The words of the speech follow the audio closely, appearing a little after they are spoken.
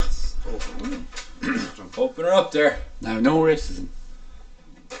Open her up there. Now, no racism.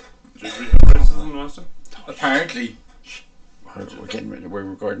 Did you read racism last time? Apparently. We're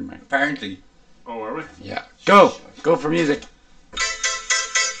recording, Mark. Apparently. Oh, are we? Yeah. Go for music.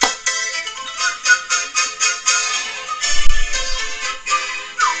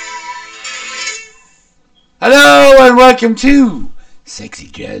 Hello and welcome to Sexy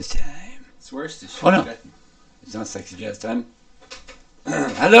Jazz Time. It's worse this shit. Oh no, it's not Sexy Jazz Time.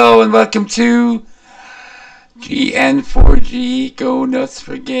 Hello and welcome to GN4G Go Nuts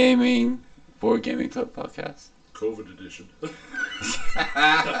for Gaming Board Gaming Club podcast. COVID edition.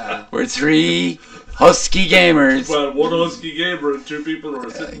 We're three husky gamers. Well, one husky gamer and two people who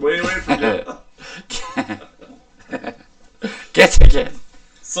are sitting way away from you. Get again.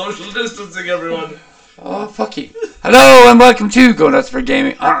 Social distancing, everyone. Oh, fuck you. Hello and welcome to Go Nuts for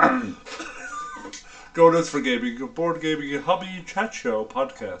Gaming. Go Nuts for Gaming, a board gaming hobby chat show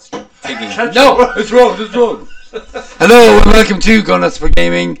podcast. No, it's wrong. Hello and welcome to Go Nuts for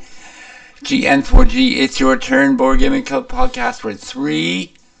Gaming GN4G. It's your turn board gaming club podcast where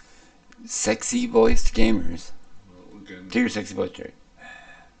three sexy voiced gamers. Again. Do your sexy voice, Jerry.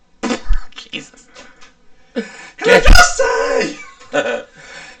 Jesus.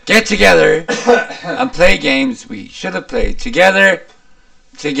 Get together and play games we should have played together.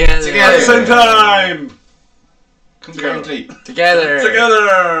 At the same time. Concurrently. Together.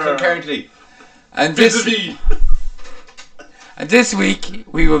 Concurrently. And Vis-a-vis. this week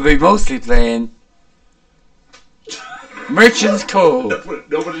we will be mostly playing Merchant's Cove.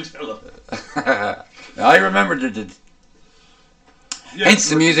 Nobody tell them. I remembered it. Yes, Hence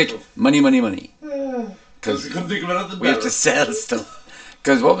the music, money. Because we couldn't think of anything We have better. to sell stuff.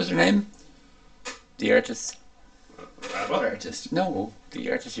 Because what was her name? The artist? What? Artist. No,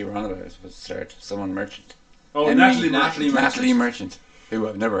 the artist you were on about was someone Merchant. Oh, Henry- Natalie Merchant, who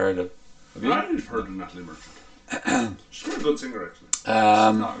I've never heard of. Have you? I've heard of Natalie Merchant. She's quite a good singer, actually.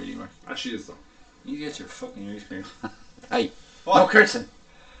 Not really, Mark. She is, though. You get your fucking ears cleared. Hey, What? no cursing.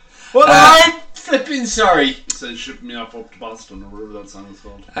 Well, I'm flipping sorry. It says ship me up to Boston, or whatever that song is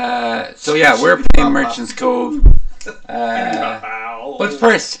called. So yeah, we're playing Merchant's Cove. But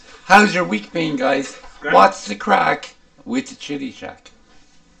first, how's your week been, guys? Great. What's the crack with the Chili Shack?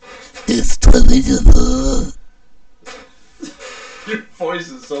 Your voice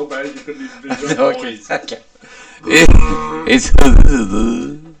is so bad you couldn't even do your Okay, voice. okay. It's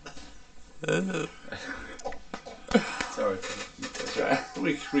Sorry.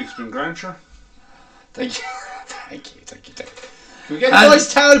 Week's been grand, sure. Thank you. Can we get a And-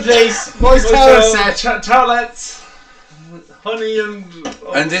 nice towel, please? Nice towel set. Towelettes, honey,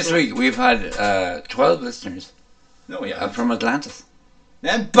 And this week we've had 12 listeners No, yeah. from Atlantis.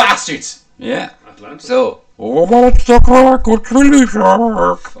 Them bastards. Yeah. Atlanta. So, what's the crack with Chili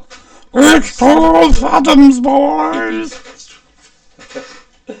Shack? It's 12 fathoms, boys.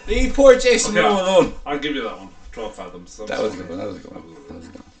 Leave poor Jason Okay. Momoa alone. I'll give you that one. 12 fathoms. That was a good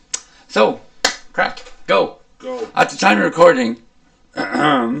one. So, crack, go. Go. At the time of recording,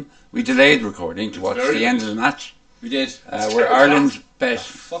 we delayed recording to watch very the end of the match. We did. Where Ireland bet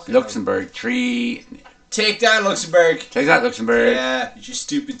Fucking Luxembourg 3. Take that, Luxembourg. Take that, Luxembourg. Yeah, you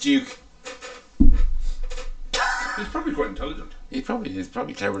stupid Duke. He's probably quite intelligent. He's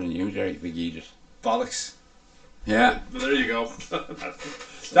probably cleverer than you, Jerry, big idiot. Bollocks. Yeah. But there you go.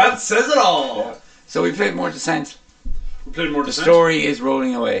 That says it all. So we played more Descent. We played more The Descent. story is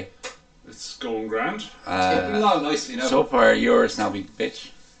rolling away. It's going grand. Taking along nicely now. So far, you're a snobby bitch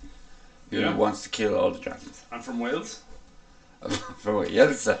who Yeah. wants to kill all the dragons. I'm from Wales. For what? Yeah,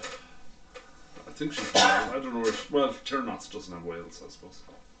 that's I think she's from Wales. I don't know where. Well, Tiernots doesn't have Wales, I suppose.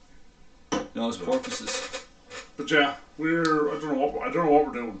 no, it's porpoises. But yeah, I don't know what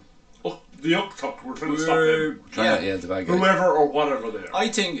we're doing. The Uktuk, we're trying to stop them. the bad guys. Whoever or whatever they are. I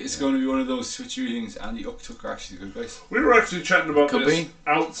think it's going to be one of those switcheroo things, and the Uktuk are actually good guys. We were actually chatting about Could this be.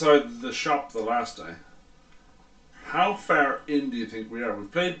 outside the shop the last day. How far in do you think we are?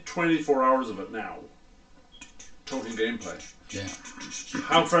 We've played 24 hours of it now. Total gameplay. Yeah.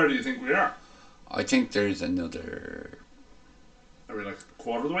 How far do you think we are? I think there's another. Are we like a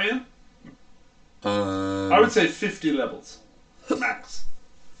quarter of the way in? I I would say 50 levels. Max.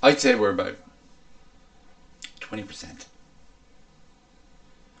 I'd say we're about 20%.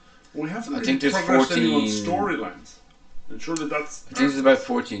 We haven't I really think there's progressed 14 anyone's storylines. And surely that's... I think there's about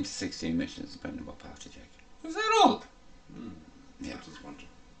 14 to 16 missions, depending on what path to check. Is that all? Yeah. That's just one.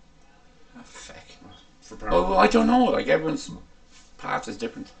 Oh, feck. For power. Oh, well, I don't know. Like, everyone's path is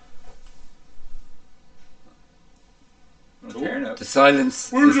different. I don't Cool. care now. The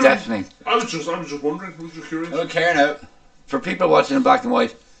silence Where's is your- deafening. I was just wondering. I was just curious. I don't care now. For people watching in black and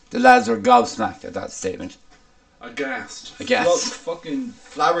white, The lads were gobsmacked at that statement. Aghast. Aghast. Fucking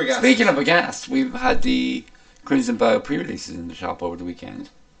flabbergasted. Speaking of aghast, we've had the Crimson Bow pre-releases in the shop over the weekend.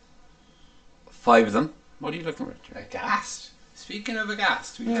 5 of them. What are you looking for? Aghast. Speaking of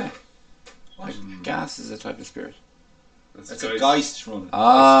aghast, Yeah. What? Gas is a type of spirit. That's a Geist run.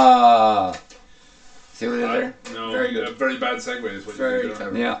 Ah. See what I did there? No, Very good. A very bad segue is what Very you did there.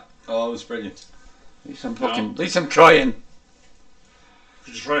 clever. Yeah. Oh, it was brilliant. At least I'm trying.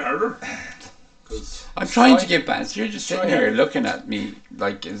 Should you try harder? 'Cause I'm trying to Try- get back. You're just sitting try here harder. looking at me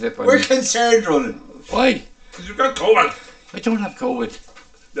like as if I'm... We're concerned running. Why? you've got COVID. I don't have COVID.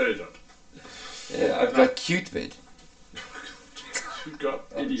 No, you don't. I've got Cutvid. You've got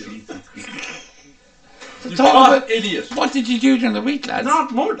idiot. You've Talk got about- idiot. What did you do during the week, lads?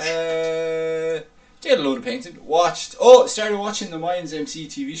 Not much. Did a load of painting. Started watching the Mayans MC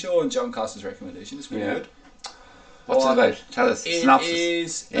TV show on John Costa's recommendation. It's pretty Yeah. good. What's it about? Tell us. It Synopsis.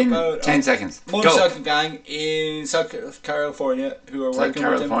 is In about 10 seconds. Go. motorcycle gang in South California who are South working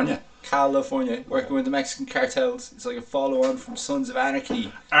with California. California, working with the Mexican cartels. It's like a follow-on from Sons of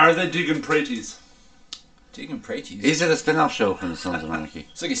Anarchy. Are they digging praties? Digging Praties. Is it a spin-off show from the Sons of Anarchy?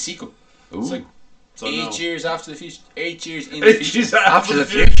 It's like a sequel. Ooh. It's like So 8 no. years after the future. 8 years in the 8 future. years After the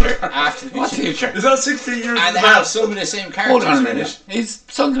future. After the What future. future? Is that 16 years And in they the have past? some of the same Hold characters on a in minute. it. Is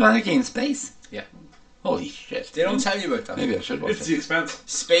Sons of Anarchy in space? Yeah. Holy shit. They don't tell you about that. Maybe I should watch It's the it. expense.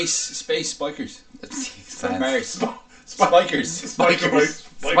 Space bikers Let's from see. Mars. Spikers. Spikers.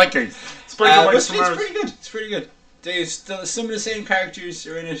 Spikers. Spiker But bikes it's from Mars. pretty good. It's pretty good. Some of the same characters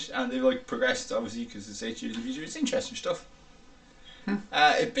are in it, and they've like progressed obviously because it's 8 years in the future. It's interesting stuff.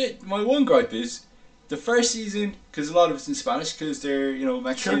 My one gripe is the first season, because a lot of it's in Spanish because they're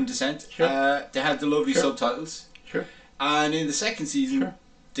Mexican Sure. descent. Sure. They have the lovely Sure. subtitles, Sure. and in the second season Sure.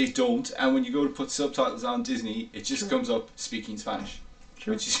 they don't. And when you go to put subtitles on Disney, it just comes up speaking Spanish,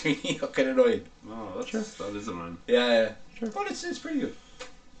 Sure. which is really fucking annoying. Oh, that is annoying. Yeah, Sure. but it's pretty good.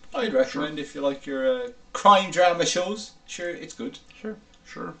 I'd recommend if you like your crime drama shows. Sure, it's good. Sure.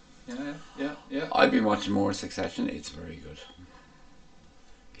 Yeah. I've been watching more Succession. It's very good.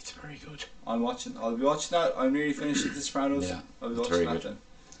 It's very good. I'll be watching that. I'm nearly finished with The Sopranos. Yeah, I'll be it's watching very that good.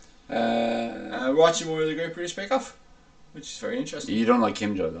 then. We're watching more of the Great British Bake Off, which is very interesting. You don't like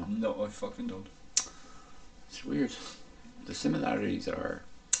Kim Jo though. No, I fucking don't. It's weird. The similarities are...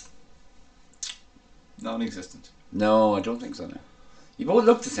 Non-existent. No, I don't think so now. You both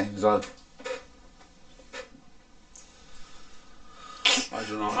look the same as well. I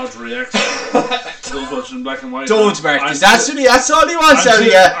don't know how to react to those watching black and white. Don't, Mark, 'cause I'm that's all he wants out of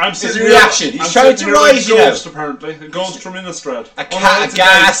you. I'm Is sitting a here- reaction. He's I'm trying sitting to here with rise you Ghost, out. apparently. A ghost from Innistrad.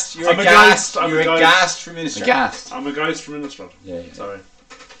 Aghast. You're I'm a aghast. ghost. I'm You're a ghost. aghast from Minister. Aghast. I'm a ghost from Innistrad. Yeah. Sorry.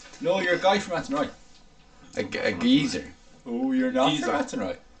 No, you're a guy from Athenry. A geezer. Oh, you're not Geezer. from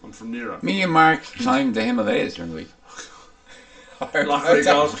Athenry. I'm from Nera. Me and Mark climbed the Himalayas during the week. Lochray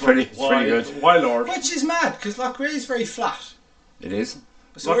Golf Club. It's pretty good. Why, Lord? Which is mad, because Lochray is very flat. It is.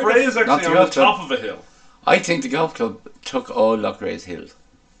 So where Lochray the is Not actually the on the golf club. top of a hill I think the golf club took all Lockray's hills.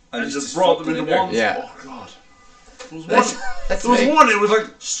 and just brought them fucked into in there. one. Yeah. Oh, God. There was Let's, one. let's There was make- one, it was like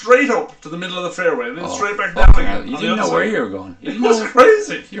straight up to the middle of the fairway and then Oh, straight back fucking down hell. again. You on didn't the know other where side. you were going. You It didn't was know.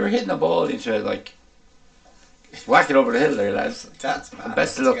 crazy. You were hitting the ball into like whack it over the hill there, lads. That's mad.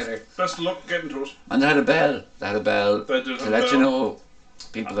 Best of luck. Together. Best of luck getting to it. And they had a bell. They had a bell They did to have let a you bell. know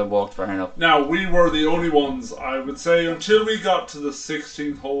people that walked far enough. Now, we were the only ones, I would say, until we got to the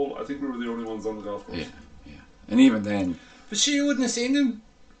 16th hole, I think we were the only ones on the golf course. Yeah. And even then, But sure, you wouldn't have seen them.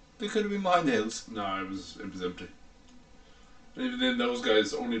 They could have been behind the hills. No, it was empty. And even then, those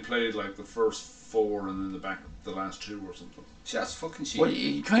guys only played like the first 4 and then the last 2 or something. See, that's fucking shit. well,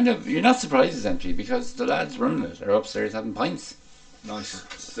 you're not surprised it's empty because the lads running it are upstairs having pints. Nice.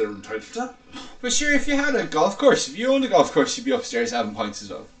 They're entitled to that. But sure, if you had a golf course, if you owned a golf course, you'd be upstairs having pints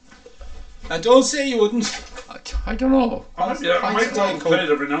as well. And don't say you wouldn't. I don't know. I might go out and play it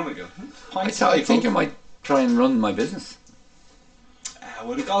every now and again. Pints I of think I Coke. might try and run my business.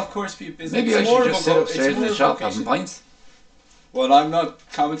 Would a golf course be a business? Maybe I It's more should of just a sit vo- upstairs it's in more the of a shop vocation. having pints. Well, I'm not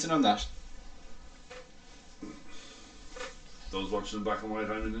commenting on that. Those watching in black and white,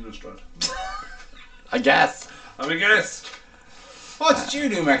 I'm in Innistrad. I guess. I'm a guest. What did you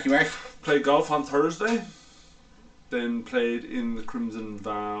do, Marky Mark? Played golf on Thursday. Then played in the Crimson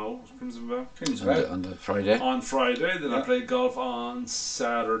Vow. Crimson Vow? Crimson On Vow. the Friday. On Friday. Then I Yeah. played golf on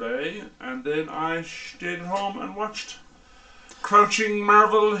Saturday. And then I stayed at home and watched Crouching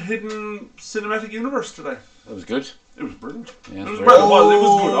Marvel Hidden Cinematic Universe today. That was good. It was brilliant. Yeah, It was very brilliant. Well, it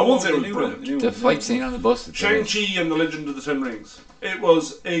was good. I won't say it The was new brilliant. one, the new The one, fight new scene on the bus. is brilliant. Shang-Chi and the Legend of the Ten Rings. It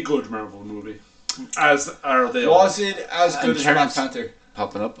was a good Marvel movie. As are they one. all. Was it as And good as Black Terrence- Panther?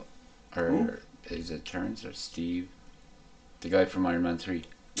 popping up. Or Who? is it Terrence or Steve? The guy from Iron Man 3.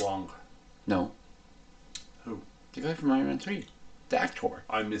 Wong. No. Who? The guy from Iron Man 3. The actor.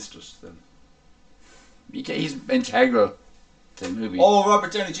 I missed it then. He's integral to the movie. Oh,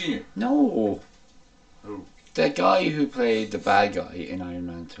 Robert Downey Jr. No. Who? The guy who played the bad guy in Iron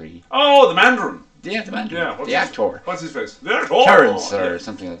Man 3. Oh, the Mandarin. Yeah, the man. Yeah, what's the his- actor. What's his face? The actor. Terrence or yeah.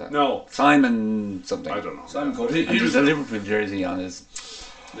 something like that. No, Simon something. I don't know. Simon Yeah. Cole. He And was there's a Liverpool jersey on his.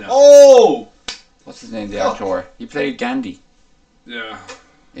 Yeah. Oh! What's his name? The Fuck. actor. He played Gandhi Yeah.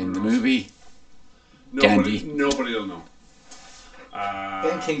 in the Who knows? movie. Nobody, Gandhi. nobody will know.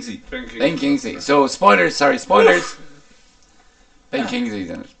 Ben Kingsley. Ben Kingsley. So spoilers. Sorry, spoilers. Ben Kingsley's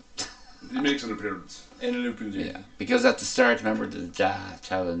in it. He makes an appearance. In a Liverpool jersey. Yeah, because at the start, remember the dad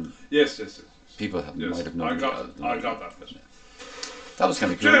telling Yes. people Yes. might have known. I about got that bit. That was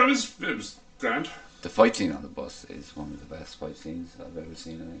kind of cool. Yeah, it was grand. The fight scene on the bus is one of the best fight scenes I've ever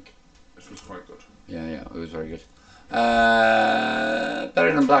seen. I think. It was quite good. Yeah, it was very good.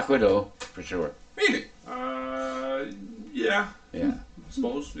 Better than Black Widow for sure. Really? Yeah, Yeah, I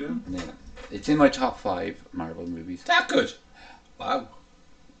suppose. Yeah. yeah. It's in my top 5 Marvel movies. That good? Wow.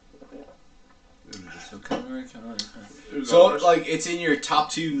 It was just- So Captain America. Alright. it was So, alright. like, it's in your top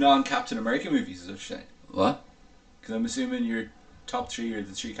 2 non-Captain America movies, is what you're saying? What? Because I'm assuming your top 3 are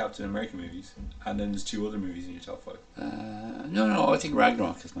the 3 Captain America movies, and then there's 2 other movies in your top 5. No. I think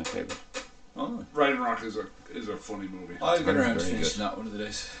Ragnarok is my favorite. Oh. Ragnarok is a funny movie. I'll get very, around to very finishing good. that one of the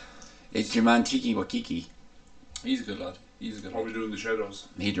days. It's your man Tiki Wakiki. He's a good lad. He's a good What lad. we do in the shadows.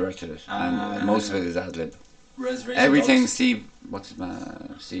 He directed it, Ah. and most of it is ad lib. Reservation Everything Dogs. Steve, what's his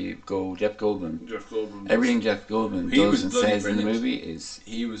man? Jeff Goldblum. Jeff Goldblum. Everything Jeff Goldblum He does was and bloody says in the brilliant. movie is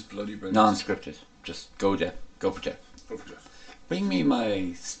He was bloody brilliant. non-scripted. Just go Jeff. Go for Jeff. Go for Jeff. Bring me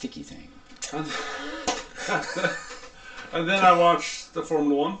my sticky thing. And, and then I watched the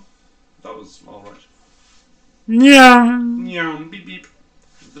Formula One. That was alright. Yeah. Meow, beep beep.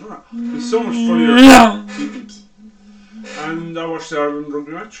 It was so much funnier. Beep beeps. And I watched the Ireland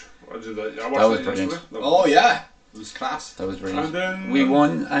rugby match. I did that. I watched That was that brilliant. yesterday. That Oh, yeah. It was class. That was And brilliant. then We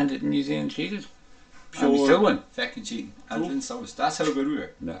won, and New Zealand cheated. And we Pure still won. Fucking cheating. Cool. And that's how good we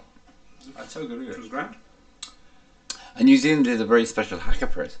were. No. That's how good we It were. was grand. And New Zealand did a very special hacker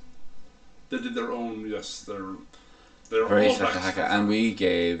for us. They did their own. Yes, they're Very all special blacks. hacker, and we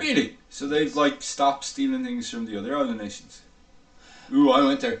gave. Really? So they've, like, stopped stealing things from the other island nations? Ooh, I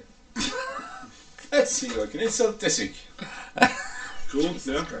went there. Let's see if I can insult this week. Cool.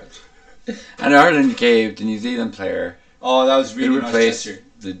 Yeah. And Ireland gave the New Zealand player Oh, that was who really nice replaced gesture.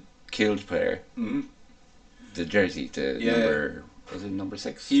 the killed player Mm-hmm. the jersey, the Yeah. number, was it number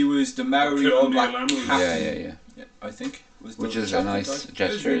 6? He was the Maori Kevin All Black Neal captain. Yeah. Yeah, I think. Was Which the is a captain nice guy. It was a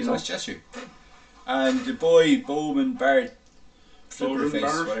gesture really as nice gesture. And the boy, Bowman Barrett, Bowman Flipperface,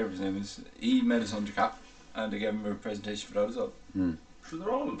 Barrett? whatever his name is, he made his 100 cap, and they gave him a presentation for that as well. So they're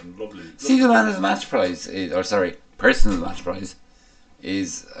all lovely. See, the man of the match prize, person of the match prize,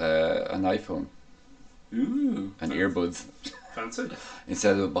 is an iPhone Ooh. and earbuds Fancy.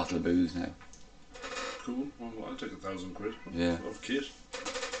 instead of a bottle of booze now. Cool. Well, I'll take £1,000. Yeah. Of kit.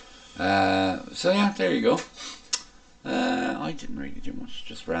 So yeah, there you go. I didn't really do much,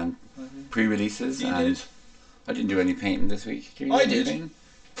 just ran pre-releases You and did. I didn't do any painting this week. Did you I do any did. painting?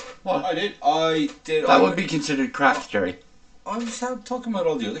 What? I did. That would be considered craft, Jerry. I was talking about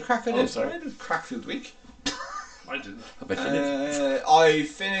all the other crap I Oh, did. sorry. I did crack for the week. I didn't. I bet you did. I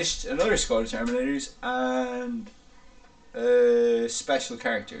finished another Squad of Terminators and a special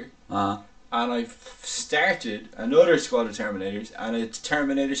character. And I started another Squad of Terminators and it's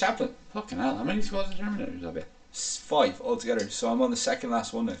Terminator Chaplain. Fucking hell, how many squads of Terminators have you? 5 altogether. So I'm on the second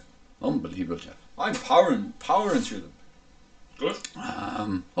last one now. Unbelievable, Jeff. I'm powering through them. Good.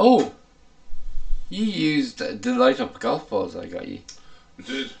 Oh! You used the light up golf balls I got you. We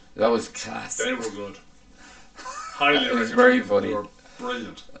did. That was class. They were good. Highly It was recommended. very funny. They were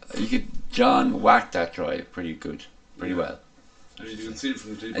brilliant. John whacked that drive pretty good. Pretty well. And you can see it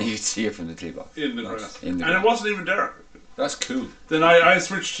from the And TV. you could see it from the tee box. In the Nice. grass. In the And grass. it wasn't even there. That's cool. Then I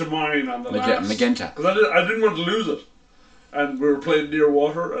switched to mine on the last. Magenta. Because I didn't want to lose it. And we were playing near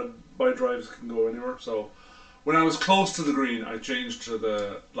water and my drives can go anywhere. So when I was close to the green, I changed to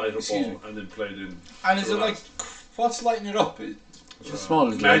the light up Excuse ball me. and then played in. And is the it like, last. what's lighting it up? It's a small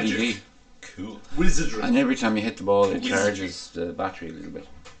little Magic. LED. Cool. Wizardry. And every time you hit the ball, it Wizardry. charges the battery a little bit.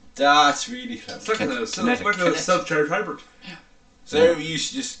 That's really clever. It's like Kinetic. a self-charge hybrid. So you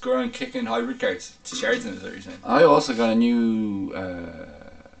should just go around kicking hybrid cards to charge them, is what you're saying? I also got a new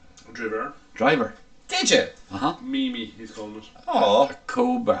Driver. driver. Did you? Uh huh. Mimi, he's calling it. Oh, A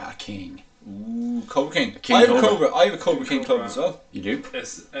Cobra King. Ooh, Cobra King. King I have Cobra. I have a Cobra King club Cobra. as well. You do?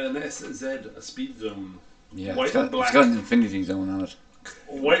 An SZ, a speed zone. Yeah. White It's got, and black. it's got an Infinity Zone on it.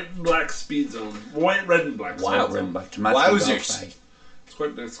 White and black speed zone. White, red and black. Wow. speed zone. Back to match Wowzers. my golf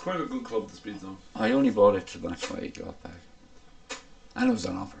bag. It's quite a good club, the speed zone. I only bought it to match my golf bag. And it was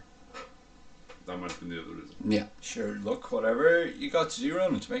on offer. That might have been the other reason. Yeah. Sure, look, whatever you got to do,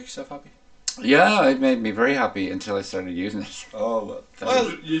 Ronan, to make yourself happy. Yeah, it made me very happy until I started using it. Oh, well.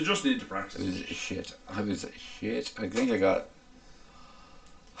 Well, you just need to practice. It was shit. I was shit. I think I got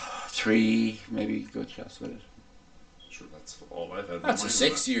 3 maybe good shots with it. Sure, that's all I've had. That's a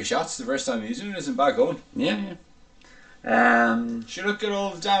 6-year shots the first time using it. Isn't bad going. Yeah. Should look at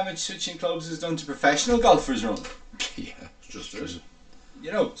all the damage switching clubs is done to professional golfers, Ronan. Yeah. It's just it.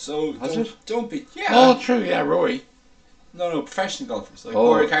 You know, so Has it? don't be. Yeah. Oh, true. Yeah, Rory. No, professional golfers like Oh.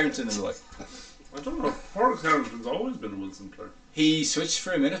 Corey Carrington and the like. I don't know. Forrest Harrington's always been a Wilson player. He switched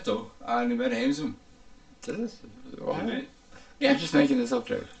for a minute though, and he made a Hames of him. Did it? Didn't he? You're just making this up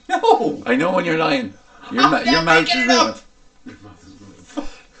there. No. I know when you're lying. Your I'm mouth not is making it moving. up.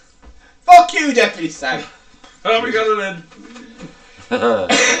 Fuck you, Deputy Sam. Oh, we got it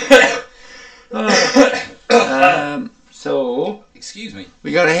in. So Excuse me.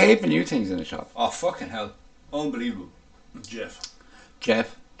 we got a heap of new things in the shop. Oh fucking hell! Unbelievable. Jeff.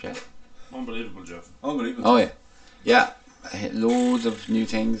 Unbelievable, Jeff. Unbelievable. Oh yeah. Loads of new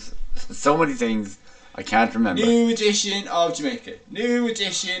things. So many things I can't remember. New edition of Jamaica. New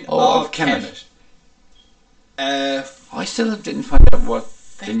edition Oh, of of Kemet. Kemet. I still didn't find out what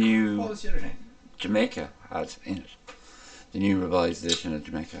the What new was the other thing? Jamaica had in it. The new revised edition of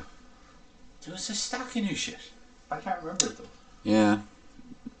Jamaica. There was a stack of new shit. I can't remember it though. Yeah.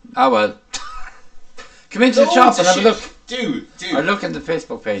 Ah well. Come into the shop and have a look. Dude. Or look in the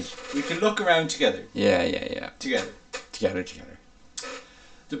Facebook page. We can look around together. Yeah. Together. Together.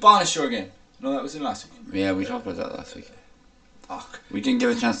 The Bonnet Shore game. No, that was in last week. Yeah, we talked about that last week. Fuck. We didn't give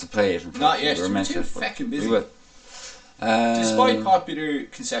a chance to play it. Not yet. We were We're meant too to, but fucking busy. We will. Despite popular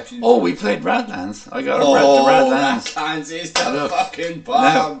conceptions. Oh, we played Radlands. I got the Radlands. Radlands is the Look, fucking bomb.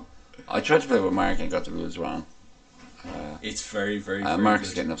 now, I tried to play with Mark and got the rules wrong. It's very, very, very Mark's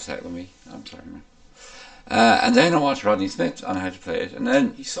good. getting upset with me. I'm sorry, man. And then I watched Rodney Smith on how to play it. And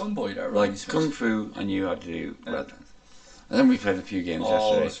then, He's sunboyed out, like Rodney Smith. Kung Fu, I knew how to do Radlands. And then we played a few games Oh,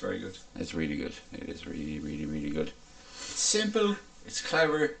 yesterday. it's very good. It's really good. It is really, really, really good. It's simple. It's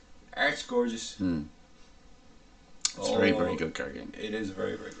clever. Art's gorgeous. It's a very, very good card game. It is a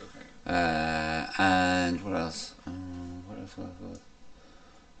very, very good game. And what else? What else?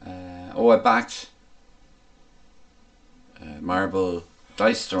 I backed Marble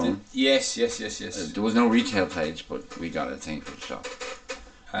Dice Throne. Yes. There was no retail pledge, but we got a thing for the shop.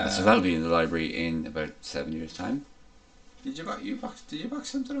 So that'll be in the library in about 7 years' time. Did you back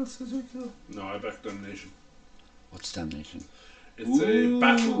something else this week though? No, I backed Damnation. What's Damnation? It's a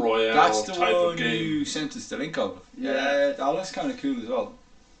battle royale That's the type one of game. you sent us the link of. Yeah. That looks kind of cool as well.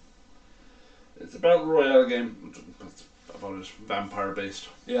 It's a battle royale game. That's about it. Vampire based.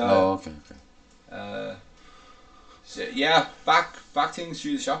 Yeah. Oh, okay. So, yeah, back things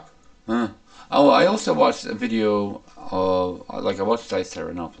through the shop. Huh. Oh, I also watched a video of, I watched Dice Terror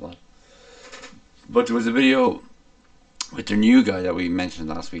an awful lot. But there was a video with their new guy that we mentioned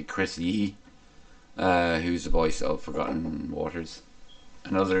last week, Chris Yee, who's the voice of Forgotten Waters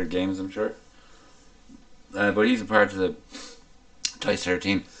and other games, I'm sure. But he's a part of the Dice Tower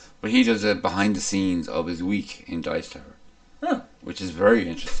team. But he does a behind the scenes of his week in Dice Tower, which is very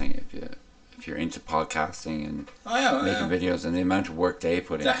interesting if you're into podcasting and making videos, and the amount of work they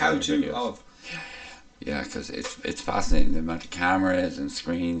put into The how their to videos. of. Yeah, because it's fascinating the amount of cameras and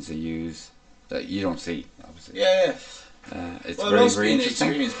screens they use that you don't see, obviously. Yeah. It's Well, very, us very being interesting.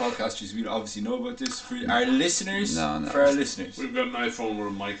 experienced podcasters, we obviously know about this. For our listeners, No. for our listeners. We've got an iPhone with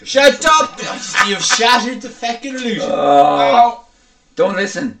a mic. Shut up! You've shattered the fucking illusion. Oh. Don't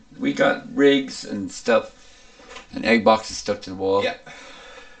listen. We got rigs and stuff and egg boxes stuck to the wall. Yeah.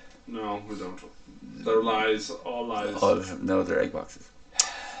 No, we don't. They're lies. All lies. No, they're egg boxes.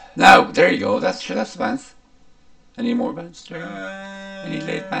 Now, there you go. That's the bands. Any more bands? Any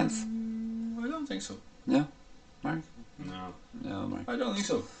late bands? I don't think so. No? Mark? No. No, Mark. I don't think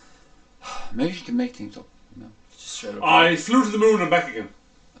so. Maybe you can make things up. No. Just straight up. I flew to the moon and back again.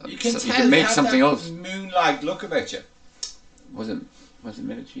 You can So tell you can make have something that else. moon-like look about you. Was it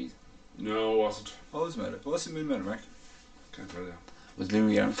made of cheese? No, it wasn't. What was the matter? What's the moon matter, Mark? Can't tell you. Was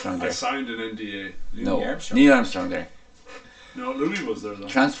Louis Armstrong I there? signed an NDA. No. Louis Armstrong. Neil Armstrong there. No, Louis was there though.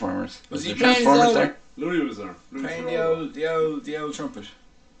 Transformers. Was he there playing his Transformers own- there? Louis was there. Louis Playing Theroux. the old trumpet.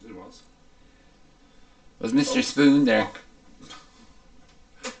 It was. Was Mr. Spoon there?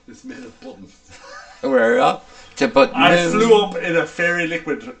 It's made of buttons. Where up to put. I flew up in a fairy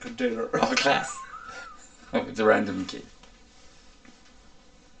liquid container. Oh, class. Oh, it's a random kid.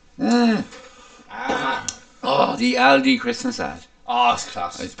 Mm. Ah. Oh, the Aldi Christmas ad. Oh, it's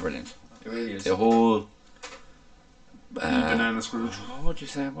class. It's brilliant. It really is. The whole. Banana Scrooge. What would you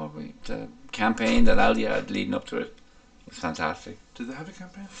say? The campaign that Aldi had leading up to it was fantastic. Did they have a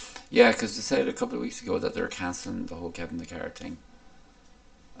campaign? Yeah, because they said a couple of weeks ago that they were cancelling the whole Kevin the Carrot thing.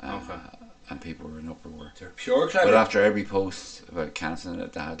 Okay. And people were in uproar. They're pure clever. But after every post about cancelling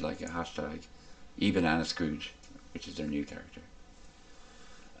it, they had like a hashtag eBanana Scrooge, which is their new character.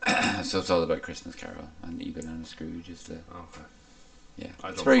 So it's all about Christmas Carol, and eBanana Scrooge is the Okay. yeah. I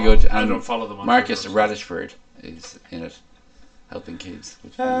It's don't very follow- good. I And don't follow them on Marcus Twitter, so- Radishford is in it, helping kids.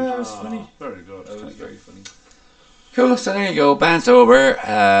 Which That was funny. Very good. That was very funny. cool. So there you go. Bands over.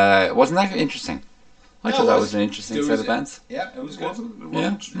 Wasn't that interesting? I Yeah, thought it that was. was an interesting There set was of a- bands. Yeah, it was It good. wasn't. It Yeah.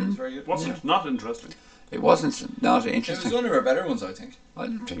 wasn't. It was very good. Wasn't not interesting. It wasn't not It interesting. was one of our better ones, I think. I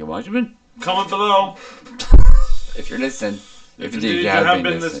don't think it might have been. Comment below If you're listening, if indeed indeed you have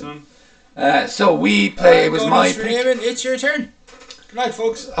been listening. listening. So we play. It was my pick. It's your turn. Good night,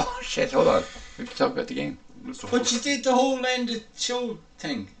 folks. Oh shit! Hold on. We have to talk about the game. Mr. But Huss. you did the whole end of show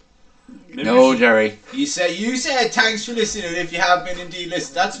thing. Maybe No, you should- Jerry. You said thanks for listening. If you have been indeed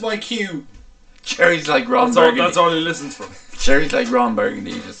listening, that's my cue. Jerry's like Ron That's all, Burgundy. that's all he listens for. Jerry's like Ron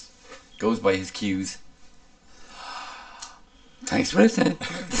Burgundy. He just goes by his cues. Thanks for listening.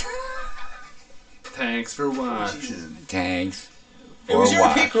 Thanks for watching. Thanks. It was for your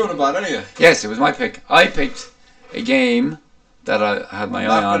watching. pick, Ronabat, anyway. Yes, it was my pick. I picked a game that I had my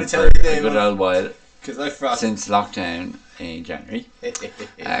I'm eye not on gonna for tell a you the name good of old while Because I forgot. since lockdown in January.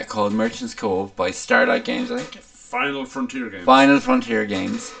 Called Merchant's Cove by Starlight Games, I think. Final Frontier game. Final Frontier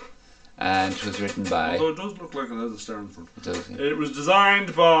Games. And it was written by. Although it does look like it has a star in front. It does, yeah. It was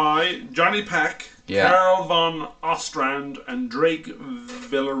designed by Johnny Peck, Yeah. Carl von Ostrand, and Drake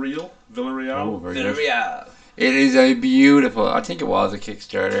Villarreal. Oh, very good. Villarreal. It is a beautiful. I think it was a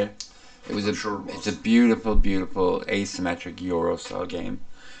Kickstarter. It was I'm sure it was. It's a beautiful, beautiful asymmetric Euro style game,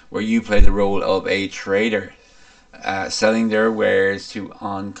 where you play the role of a trader, selling their wares to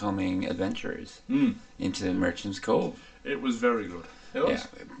oncoming adventurers into the Merchant's Cove. It was very good. It was.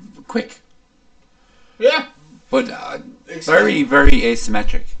 Yeah, quick, Yeah. but very, very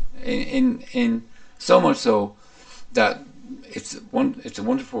asymmetric. In so much so that it's a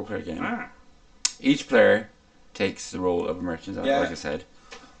wonderful player game. Ah. Each player takes the role of a merchant, Yeah. like I said.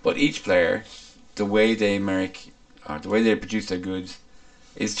 But each player, the way they make, or the way they produce their goods,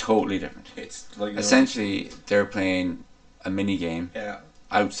 is totally different. It's like Essentially, they're playing a mini game Yeah.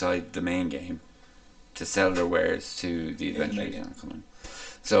 outside the main game to sell their wares to the In the adventurers main that come in.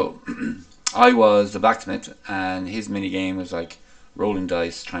 So, I was the blacksmith, and his mini game was like rolling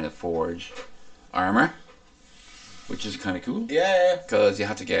dice, trying to forge armor, which is kind of cool. Yeah. Because you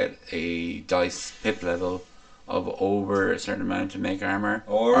have to get a dice pip level of over a certain amount to make armor,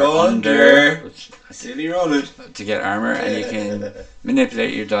 Or under. which, Silly rolling. to get armor, and you can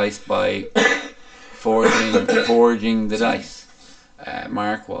manipulate your dice by forging the dice.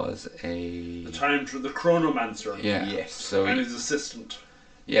 Mark was The time for the Chronomancer. yeah, Yes. so And his assistant.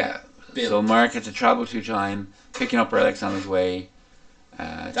 yeah, Bill. so Mark had to travel through time, picking up relics on his way.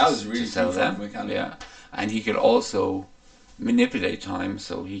 That was really to sell cool them. mechanic. Yeah, and he could also manipulate time,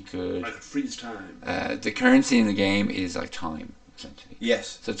 so he could. I could freeze time. The currency in the game is like time, essentially.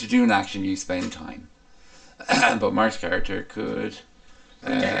 Yes. So to do an action, you spend time. But Mark's character could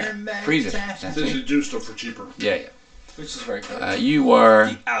freeze it. essentially. Essentially do stuff for cheaper. Yeah, yeah. Which is very cool. You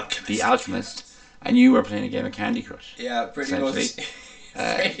were Alchemist. the alchemist, and you were playing a game of Candy Crush. Yeah, pretty much. Essentially.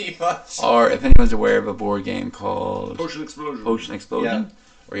 Pretty much. Or if anyone's aware of a board game called Potion Explosion. Potion Explosion,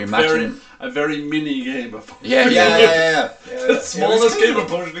 where you're Very, matching. a very mini game of Potion Yeah, Yeah, yeah. yeah. The smallest game of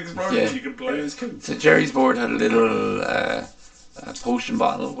Potion Explosion Yeah. you can It play. was cool. So Jerry's board had a little potion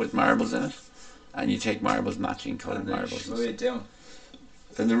bottle with marbles in it, and you take marbles, matching coloured And then marbles. slow it down.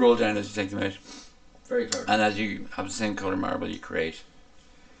 Then they roll down as you take them out, Very clever. and as you have the same colour marble, you create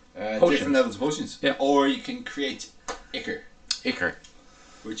Different potions. levels of potions. Yeah. Or you can create ichor, ichor.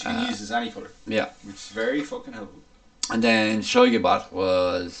 which you can use as any colour. Yeah. Which is very fucking helpful. And then Shoigabot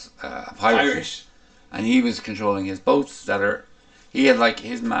was a pirate, and he was controlling his boats that are. He had like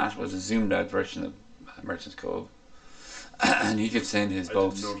his mat was a zoomed out version of Merchant's Cove, and he could send his I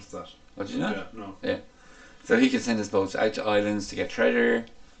boats. didn't notice that. What did you know? Yeah, no. So he could send his boats out to islands to get treasure,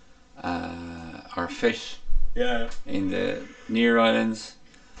 or fish Yeah. in the near islands.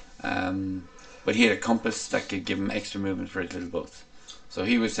 But he had a compass that could give him extra movement for his little boats. So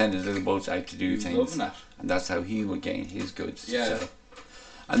he would send his little boats out to do He was things, loving that. and that's how he would gain his goods. to Yeah. sell.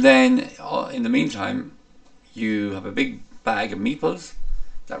 And then, in the meantime, you have a big bag of meeples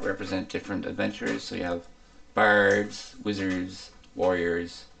that represent different adventures. So you have bards, wizards,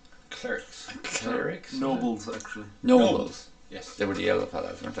 warriors, Clerics. Nobles, actually. nobles. Yes. They were the yellow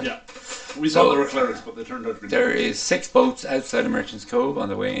fellas, weren't they? Yeah. We So- thought they were clerics, but they turned out to be There nobles. is 6 boats outside of Merchant's Cove on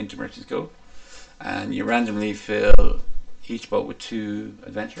the way into Merchant's Cove, and you randomly fill each boat with 2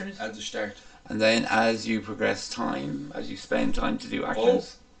 adventurers. At the start. And then, as you progress time, as you spend time to do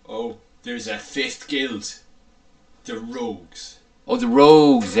actions, Oh, there's a 5th guild. The Rogues. the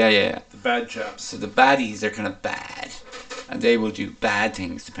rogues, yeah. The bad chaps. So the baddies, they're kind of bad, and they will do bad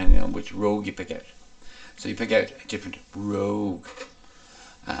things depending on which rogue you pick out. So you pick out a different rogue.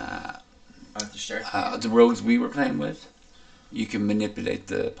 At the start. The rogues we were playing with, you can manipulate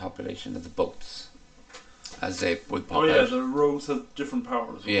the population of the boats as they would pop Oh yeah, out. the rogues have different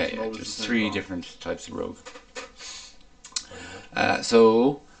powers. Yeah, It's always there's the same 3 power. different types of rogue.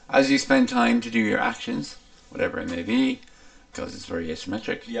 So, as you spend time to do your actions, whatever it may be, because it's very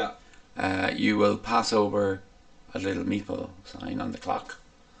asymmetric, Yeah. you will pass over a little meeple sign on the clock,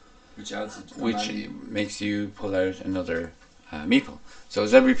 Which adds a which value. makes you pull out another meeple. So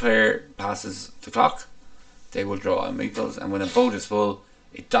as every player passes the clock, they will draw out meeples, and when a boat is full,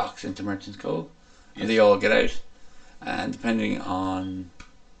 it docks into Merchant's Cove, and they all get out. And depending on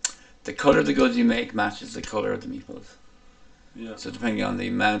the colour of the goods you make matches the colour of the meeples. Yeah. So depending on the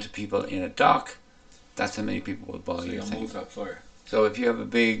amount of people in a dock, that's how many people will buy So your you're a thing. multiplier. So if you have a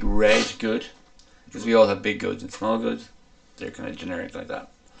big red good, because we all have big goods and small goods, they're kind of generic like that.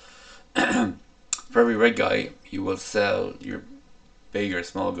 For every red guy, you will sell your big or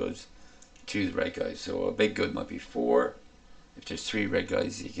small goods to the red guy. So a big good might be 4. If there's 3 red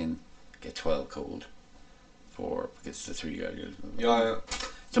guys, you can get 12 gold for because the 3 guys. Yeah.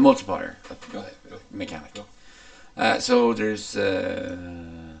 It's a multiplier Go. mechanic. Go. So there's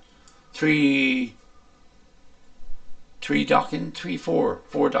 3 docking,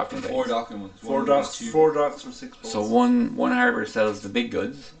 4 docking bays. 4 docking ones. 4 One, docks, 2. 4 docks for 6 boats. So one harbour sells the big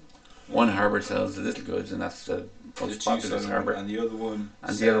goods, one harbour sells the little goods, and that's the The most 2 populous side harbour. one, and the other one.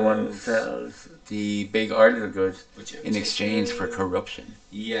 And the other one sells the big or little goods Which in exchange for corruption.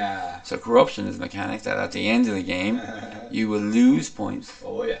 Yeah. So corruption is a mechanic that at the end of the game you will lose points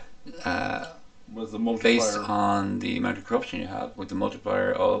Oh yeah. Was the multiplier. based on the amount of corruption you have with the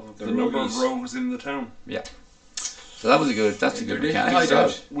multiplier of. the number of rogues. rogues in the town. So that's a good They're mechanic. hideout.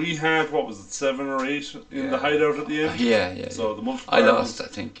 So, We had, what was it, 7 or 8 in the Yeah. hideout at the end? yeah. So the I multiplier lost, I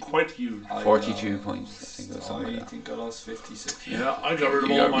was think, quite huge. 42 points. I think it was something I like that. think I lost 56. Yeah, I got rid of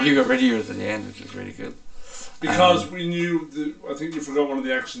You all got, mine. you got rid of yours at the end, which was really good. Because we knew, I think you forgot one of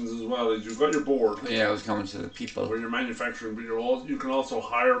the actions as well, is you've got your board Yeah, I was coming to the people. where you're manufacturing, but you can also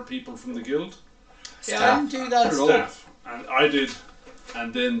hire people from the guild. Yeah, I didn't do that at all. Staff. And I did.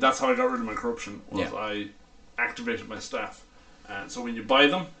 And then that's how I got rid of my corruption, was Yeah. I activated my staff. And so when you buy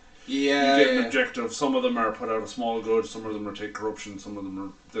them, Yeah. you get an objective. Some of them are put out a small good, some of them are take corruption, some of them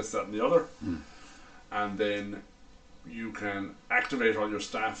are this, that, and the other. And then you can activate all your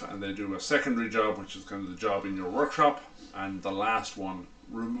staff and they do a secondary job, which is kind of the job in your workshop. And the last one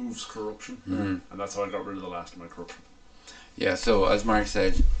removes corruption. And that's how I got rid of the last of my corruption. Yeah, so as Mark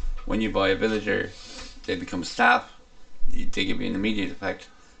said, when you buy a villager, they become staff. They give you an immediate effect,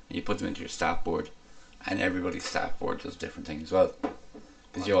 and you put them into your staff board. And everybody's staff board does different things as well.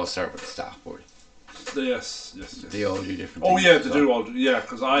 Because you all start with a staff board. Yes. They all do different Oh things. yeah, they so- do all. Yeah,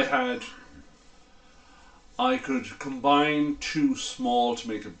 because I could combine 2 small to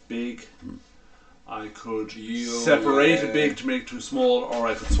make a big. I could separate a big to make 2 small, or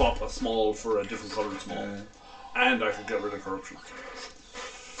I could swap a small for a different coloured small, and I could get rid of corruption.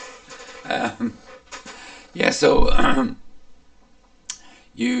 Yeah, so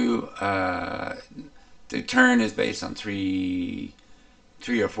you the turn is based on three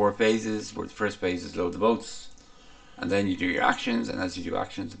or 4 phases. Where the first phase is load the boats, and then you do your actions. And as you do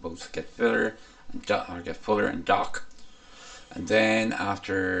actions, the boats get fuller and dock. And then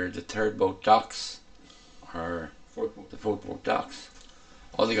after the 3rd boat docks, or the 4th boat docks,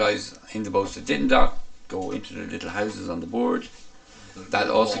 all the guys in the boats that didn't dock go into their little houses on the board. That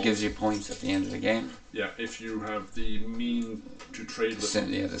also gives you points at the end of the game. Yeah, if you have the mean to trade with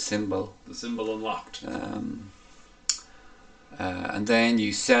The symbol. the symbol unlocked. And then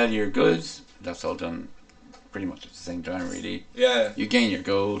you sell your goods. That's all done pretty much at the same time, really. Yeah. You gain your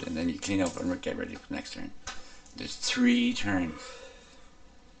gold, and then you clean up and get ready for the next turn. There's 3 turns,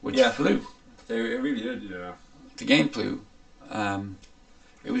 which flew. They really did. Yeah. The game flew.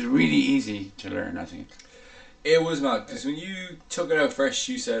 It was really easy to learn, I think. It was mad because when you took it out first,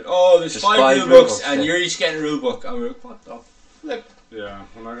 you said, "Oh, there's There's 5 5 rule rule books, books, and yeah. you're each getting a rule book." And we're like, "What the flip?" Yeah,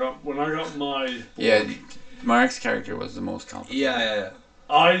 when I got my board, Yeah, Mark's character was the most complicated. Yeah.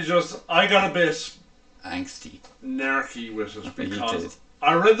 I got a bit Angsty. narky with it You because did.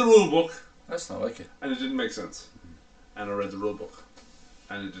 I read the rule book That's not like it. and it didn't make sense, and I read the rule book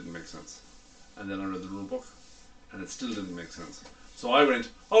and it didn't make sense, and then I read the rule book and it still didn't make sense. So I went,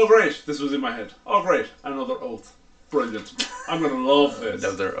 oh great, this was in my head. Oh great, another oath. Brilliant. I'm going to love this.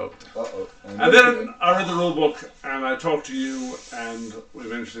 Another oath. Uh-oh. And then I read the rule book and I talked to you and we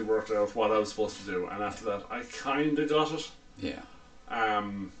eventually worked out what I was supposed to do. And after that, I kind of got it. Yeah.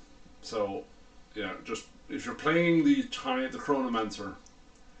 So, yeah, just if you're playing the Chronomancer,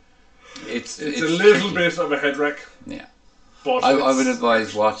 It's a little tricky. bit of a head wreck. Yeah. But I it's- would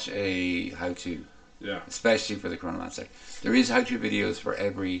advise watch a how-to, Yeah. especially for the Chronomancer. There is how-to videos for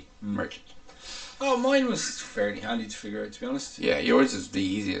every merchant. Oh, mine was fairly handy to figure out, to be honest. Yeah, yours is the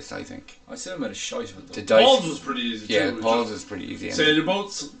easiest, I think. I still made a shite of it, The though. dice. Paul's was pretty easy Yeah, too. Paul's is pretty easy. Say your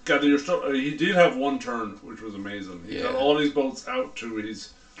boats, gather your stuff. He did have one turn, which was amazing. He got Yeah. all his boats out to his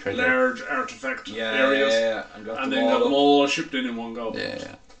Treasure. large artifact Yeah, areas. and got And them then got all them up. all shipped in one go.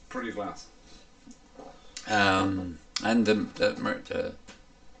 Yeah, Pretty class. yeah. And the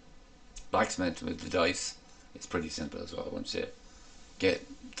blacksmith with the dice is pretty simple as well. Once you get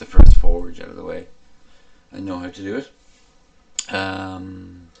the first forge out of the way and know how to do it.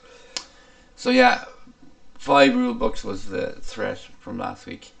 So yeah, 5 rule books was the threat from last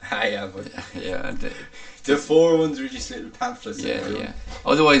week. Yeah, but Yeah, and the 4 ones were just little pamphlets. in yeah, the room. yeah.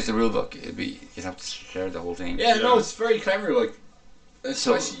 Otherwise, the rule book you'd have to share the whole thing. Yeah, no, Yeah. it's very clever, like,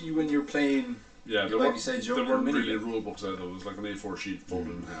 especially when you're playing. Yeah, there Like weren't, you said, there Joker weren't Mini. really rule books either. It was like an A4 sheet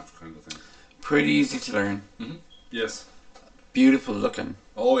folded in half kind of thing. Pretty easy to learn. Yes, Beautiful looking.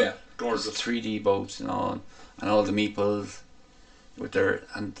 Oh, yeah. gorgeous. 3D boats and all the meeples with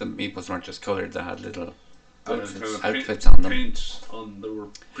and the meeples weren't just coloured; they had little outfits on them. Paint on, they were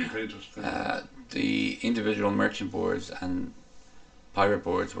pre-painted. The individual merchant boards and pirate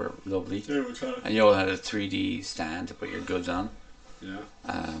boards were lovely, They were kind of, and you all had a 3D stand to put your goods on. yeah.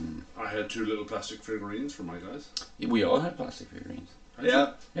 Um, I had 2 little plastic figurines for my guys. we all had plastic figurines. Had you?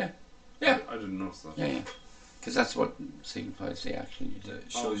 Yeah. Yeah, I didn't notice that. yeah, yeah. Because that's what signifies the action you do.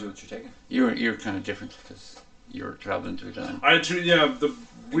 It shows you what you're taking. You're kind of different because you're traveling to a time. I had 2, yeah, the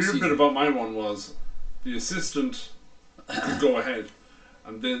weird see bit them. about my one was the assistant could go ahead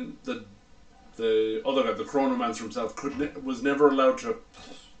and then the other guy, the Chronomancer himself, was never allowed to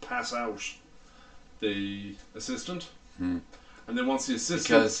pass out the assistant. And then once the assistant...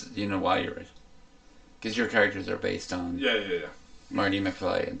 Because you know why you're right. Because your characters are based on Yeah. Marty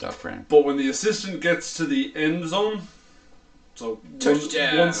McFly and Doc Brown. But when the assistant gets to the end zone, so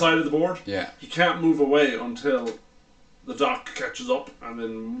Touchdown. one side of the board, Yeah. he can't move away until the dock catches up and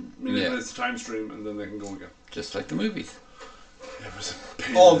then manipulates the time stream and then they can go again. Just like the movies. It was a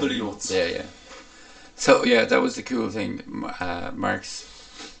pain All in the the nuts. Yeah, yeah. So yeah, that was the cool thing.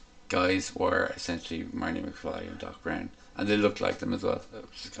 Mark's guys were essentially Marty McFly and Doc Brown, and they looked like them as well.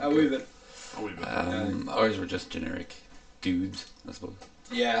 Which is A kind wee of bit. A wee bit. Ours were just generic dudes, I suppose.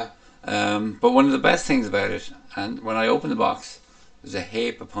 Yeah. But one of the best things about it, and when I opened the box, there's a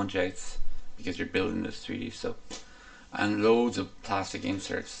heap of punch outs because you're building this 3D stuff, and loads of plastic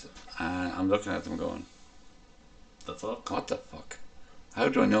inserts, and I'm looking at them going, The fuck? what the fuck? How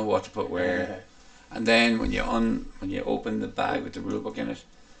do I know what to put where? And then when you open the bag with the rulebook in it,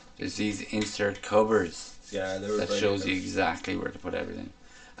 there's these insert covers Yeah, they were that very shows clever. you exactly where to put everything.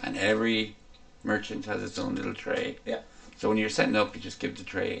 And every merchant has its own little tray. Yeah. So when you're setting up, you just give the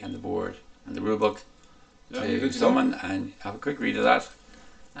tray and the board and the rulebook Yeah, you're to good to go. someone and have a quick read of that.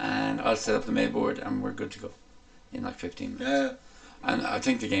 And I'll set up the main board and we're good to go in like 15 minutes. Yeah. And I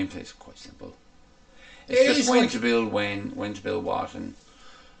think the gameplay is quite simple. It It's just is when like- to build when to build what, and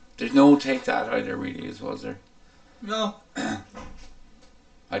there's no take that either really, was there? No.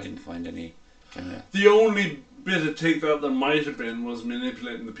 I didn't find any kind of The only bit of take that there might have been was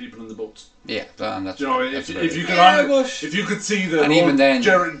manipulating the people in the boats. and that's You know, that's if about you it. could Yeah, but- if you could see that, And even then-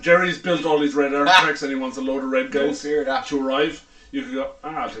 Jerry's built all these red artifacts and he wants a load of red No guys fear of that. to arrive. You could go,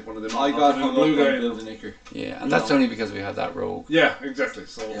 I'll take one of them. I I'll got put in hung a blue up guy. on building Icker. Yeah, and that's only because we had that rogue. Yeah, exactly.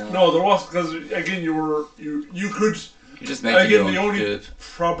 So Yeah. no, there was because again you could You just make it again your the own only good.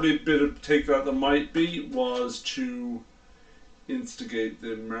 probably bit of take that there might be was to instigate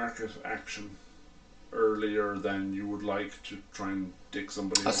the market action earlier than you would like to try and dick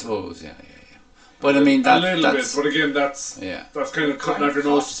somebody. I over. suppose, yeah. But I mean, a little that's bit, but again, that's yeah. kind of cutting off your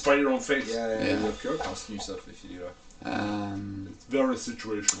nose to spite your own face. Yeah, Yeah. you're pure costing yourself if you do that. It's very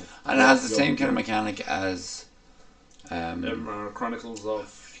situational. And it has the same kind of mechanic as Chronicles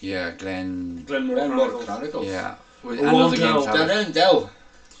of Glenn. Glenmore Glenmore Chronicles. Chronicles. Yeah, with Oh, another Dell. game tablet, Dell.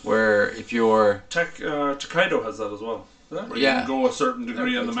 where if you're Takedo has that as well. Where you Yeah. can go a certain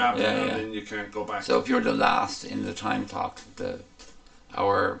degree on the map Yeah, and yeah. then you can't go back. so if you're the last in the time clock, the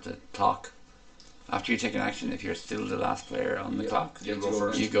clock, after you take an action, if you're still the last player on the clock, you go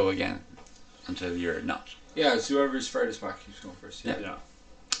first. you go again until you're not. Yeah, it's whoever's furthest back keeps going first. Yeah. Yeah.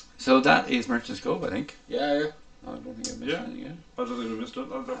 So that is Merchant's Cove, I think. Yeah. I don't think I've missed Yeah. anything yet. I don't think we missed it.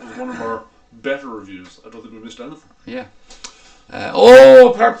 That was one of our better reviews. I don't think we missed anything. Yeah.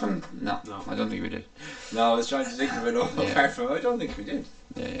 Apart from no, I don't think we did. No, I was trying to think of it all. Yeah. Apart from, I don't think we did.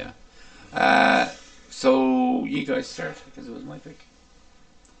 Yeah. So you guys start because it was my pick.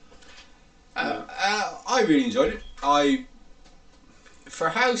 I really enjoyed it. For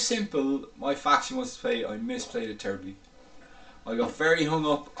how simple my faction was to play, I misplayed it terribly. I got very hung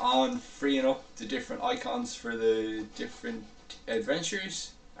up on freeing up the different icons for the different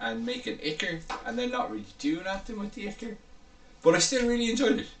adventures and making Iker, and then not really doing anything with the Iker. But I still really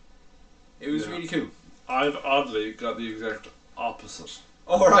enjoyed it. It was really cool. I've oddly got the exact opposite.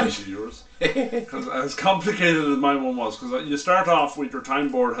 Oh, right. To yours. Because as complicated as my one was, because you start off with your time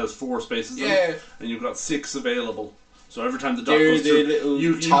board has 4 spaces in it, and you've got 6 available. So every time the dot They're goes the through,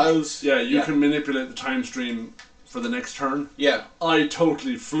 little tiles. you can manipulate the time stream for the next turn. Yeah. I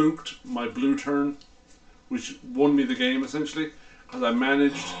totally fluked my blue turn, which won me the game essentially, because I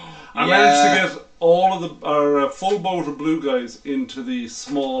managed to get all of our full boat of blue guys into the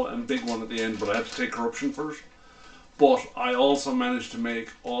small and big one at the end, but I had to take corruption first. But I also managed to make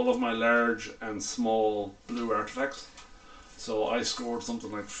all of my large and small blue artifacts. So I scored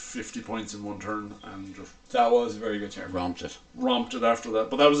something like 50 points in one turn and just That was a very good turn. Romped it. romped it after that.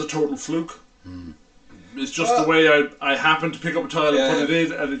 But that was a total fluke. It's just the way I happened to pick up a tile and put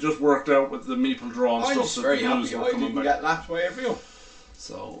it in, and it just worked out with the meeple draw and I'm stuff. just So very the blues happy were I coming didn't back. get lapped by everyone.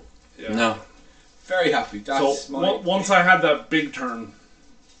 So yeah. No. Very happy. That's So my... once I had that big turn,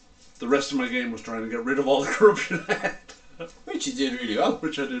 the rest of my game was trying to get rid of all the corruption I had, Which you did really well.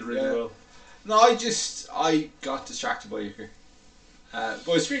 which I did really Yeah. well. No, I got distracted by Iker. But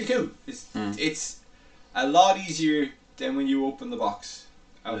it's really cool. It's a lot easier than when you open the box.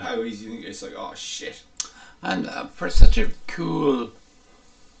 Of how easy you think it's like, oh shit. And for such a cool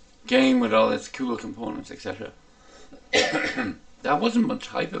game with all its cool components, etc., that wasn't much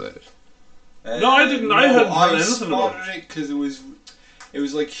hype about it. No, I didn't. I hadn't heard anything about spotted it because it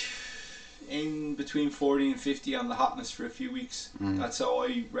was like in between 40 and 50 on the hotness for a few weeks. That's how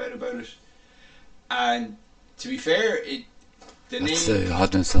I read about it. And to be fair, the That's name the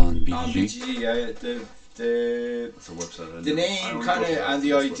hotness on on BGG. BGG, the It's a website. the name kind of and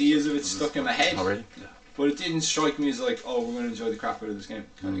the ideas of it stuck in my head, Already? but it didn't strike me as like, oh, we're going to enjoy the crap out of this game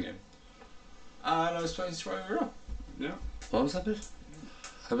kind of game. And I was playing Survivor Row. Yeah. What was that bit?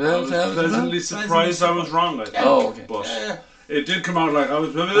 I was pleasantly surprised I was wrong. I think. Oh, okay. But Yeah. it did come out like I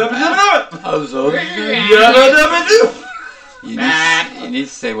was. I was over. Yeah. You need to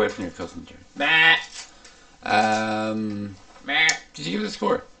stay away from your cousin, Jerry. Meh. Meh. Did you give it a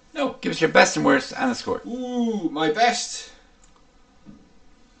score? No. Give us your best and worst and a score. Ooh, my best.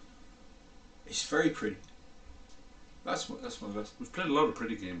 It's very pretty. That's my best. We've played a lot of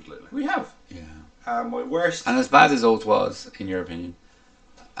pretty games lately. We have. Yeah. My worst. And as bad as Oath was, in your opinion,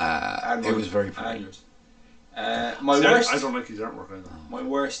 and it my- was very and pretty. yours. My See, worst. I don't like his artwork either. My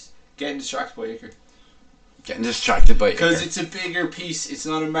worst. Getting distracted by Iker. Getting distracted by Because Iker. it's a bigger piece. It's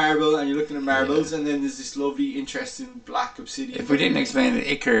not a marble, and you're looking at marbles, and then there's this lovely, interesting black obsidian. If we didn't explain it,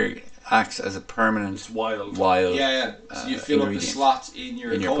 Iker acts as a permanent It's wild. Yeah. So you fill up the ingredient slot in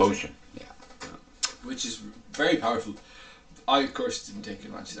your potion. Yeah. which is very powerful. I, of course, didn't take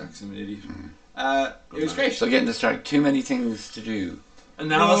advantage of that because I'm an idiot. It was great. So getting distracted, too many things to do.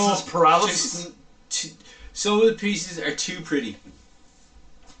 Analysis paralysis. Some of the pieces are too pretty,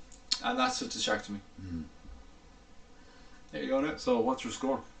 and that's what distracted me. There you go now. So what's your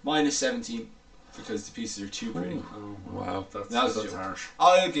score? Minus 17 because the pieces are too pretty. Oh, Wow. That's harsh.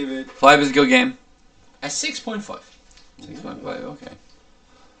 I'll give it 5 is a good game. a 6.5. 6.5, okay.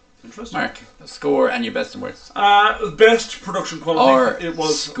 Interesting. Mark, score and your best and worst. Best production quality. Or it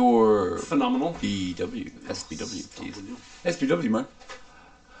was score phenomenal. BW. SBW, please. SBW, man.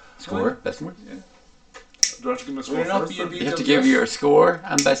 Score, best and worst. Do I have to give my score Will it not first? be a or- You have to give your score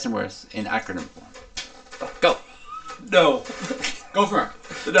and best and worst in acronym form. Go. No. Go for it.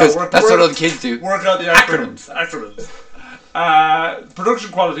 Because that's what other kids do. Work out the acronyms.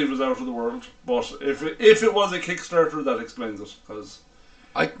 Production quality was out of the world, but if it was a Kickstarter, that explains it. Because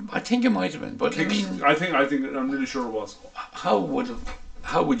I think it might have been, but I mean, I think I'm really sure it was. how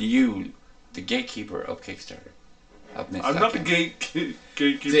would you, the gatekeeper of Kickstarter, I've missed I'm that not the game.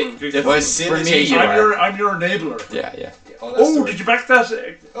 gatekeeper. The Well, facilitation. for me, you are. I'm your enabler. Yeah, yeah. Oh, did you back that?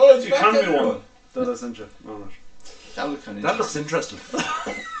 Oh, did you back economy that one? one? That I sent you. All right. That looked kind of. That looks interesting.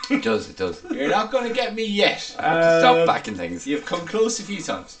 It does, it does. You're not going to get me yet. I have to stop backing things. You've come close a few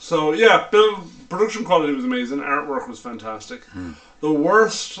times. So yeah, production quality was amazing. Artwork was fantastic. The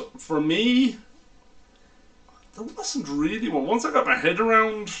worst for me, there wasn't really one. Once I got my head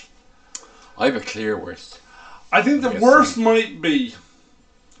around, I have a clear worst. I think the Yes, worst same. might be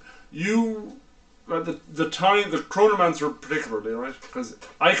you. The Chronomancer particularly, right? Because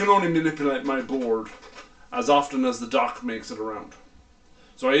I can only manipulate my board as often as the dock makes it around.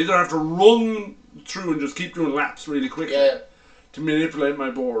 So I either have to run through and just keep doing laps really quickly to manipulate my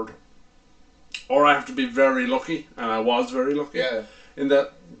board, or I have to be very lucky, and I was very lucky, in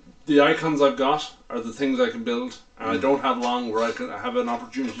that the icons I've got are the things I can build, and I don't have long where I can have an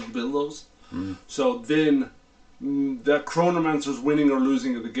opportunity to build those. So then that Chronomancer's winning or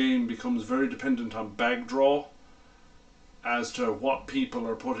losing of the game becomes very dependent on bag draw as to what people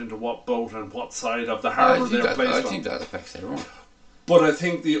are put into what boat and what side of the harbour they're placed I on. think that affects everyone. But I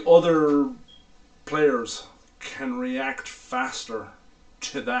think the other players can react faster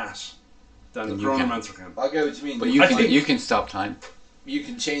to that than the Than you can. Chronomancer can. I get what you mean. But you I can think- you can stop time. You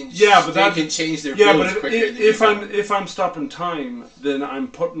can change. Yeah, but they that- can change their Yeah, builds but quicker than if you I'm can. if I'm stopping time, then I'm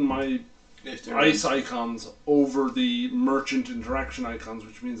putting my If they're ice icons over the merchant interaction icons,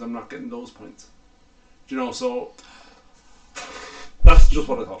 which means I'm not getting those points. Do you know? So that's just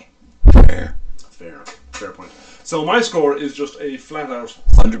what I thought. Fair. Fair point. So my score is just a flat out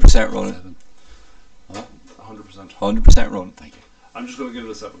 100% running. 100%. 100% run. Thank you. I'm just going to give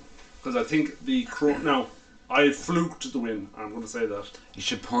it a 7 because I think now I fluked the win. I'm going to say that, You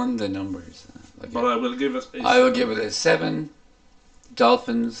should pun the numbers. but I will give it. I will give it a 7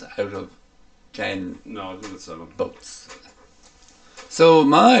 dolphins out of 10 No, I'll give it 7. boats. So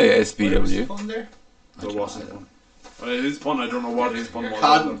my Where was the SPW. fun there? There wasn't one. His pun, I don't know what his pun was.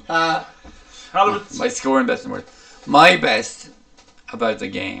 Cotton. Halibut. My score and best and worst. My best about the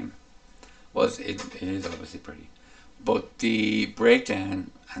game was it is obviously pretty, but the breakdown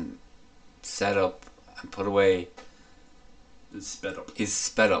and setup and put away Is sped up. is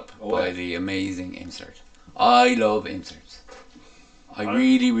sped up Oh, by yeah. the amazing insert. I love inserts. I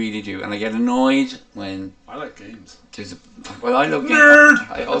really do, and I get annoyed when I like games. there's a. Well, I love games.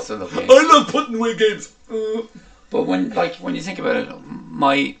 Nerd! I also love games. I love putting away games. But when you think about it,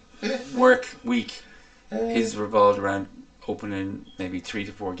 my work week is revolved around opening maybe 3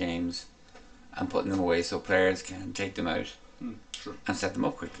 to 4 games and putting them away so players can take them out Sure. and set them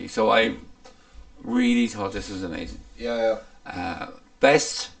up quickly. So I really thought this was amazing. Yeah.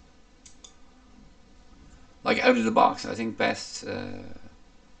 Best, like out of the box, I think best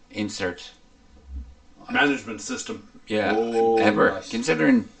insert. Management system. Yeah, Oh, ever. nice.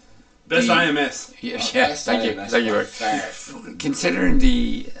 Considering Best The- IMS. yeah, Oh, yeah, best thank you, IMS thank you. by Mark. far. Considering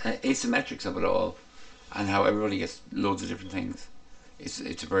the asymmetrics of it all, and how everybody gets loads of different things, it's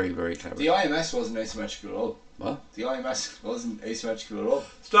very clever. The IMS wasn't asymmetrical at all. What? The IMS wasn't asymmetrical at all.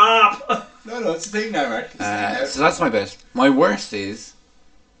 Stop! No, it's a thing now, Mark. It's a thing now. So that's my best. My worst is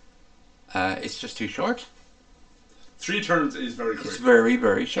it's just too short. 3 turns is very It's quick.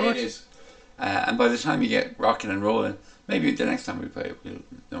 very short. It is. And by the time you get rocking and rolling, maybe the next time we play it, we'll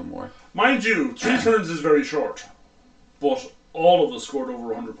know more. Mind you, 3 turns is very short, but all of us scored over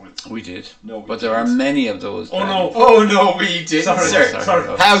 100 points. We did. No, we But there are didn't. many of those. Oh no! Oh no, we didn't, Sorry, sir.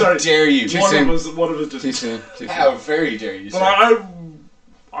 sorry. How Sorry. dare you? Too One soon. of us Too did. soon. Too How soon. very dare you, But sir?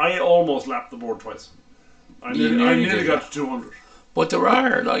 I almost lapped the board twice. I You nearly nearly did. got to 200. But there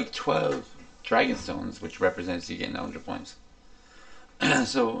are like 12 Dragonstones, which represents you getting 100 points.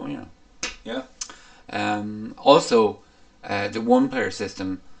 So, you know. Yeah. Also, the one-player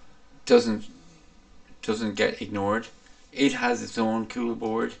system doesn't get ignored. It has its own cool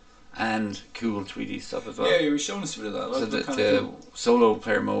board and cool 3D stuff as well. Yeah, you were showing us a bit of that. So the solo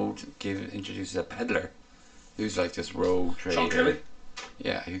player mode introduces a peddler, who's like this rogue trader. Sean Kelly,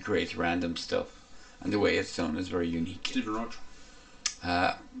 Yeah, who creates random stuff, and the way it's done is very unique. Stephen Roach.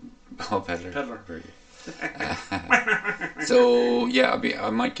 Peddler. Peddler. Very good. So yeah, I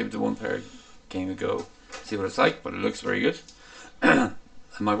might give the one-player game a go, see what it's like. But it looks very good. And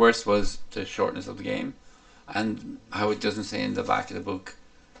my worst was the shortness of the game, and how it doesn't say in the back of the book,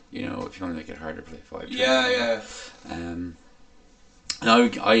 you know, if you want to make it harder, play 5. Yeah. No,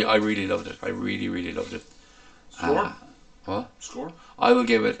 I really loved it. I really loved it. Score? What? Score? I will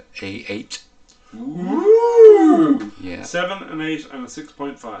give it a 8. Ooh. Yeah. 7, an 8, and a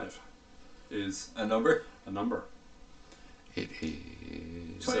 6.5 is A number? a number. It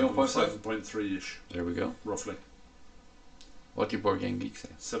is. 21.5. 7.3-ish, There we go. roughly. What do Board Game Geek say?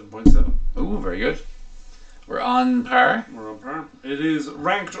 7.7. Ooh, very good. We're on par. We're on par. It is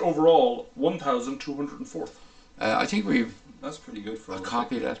ranked overall 1,204th. I think we've That's pretty good for a all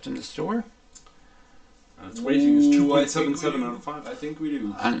copy left in the store. And its weighting is Ooh, I think 2.77 we out do. of 5. I think we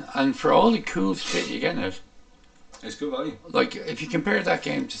do. And for all the cool shit you get in it, It's good value. like if you compare that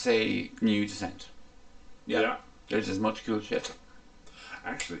game to say New Descent, Yeah. there's as much cool shit.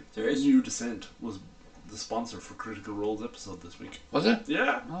 Actually, There is. New Descent was the sponsor for Critical Role's episode this week. Was it?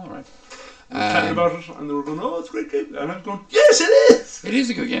 Yeah. All right. We were chatting about it, and they were going, "Oh, it's a great game," and I'm going, "Yes, it is." It is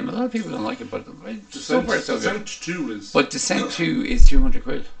a good game. A lot of people don't like it, but so far it's so good. Descent 2 is, But Descent 2 is 200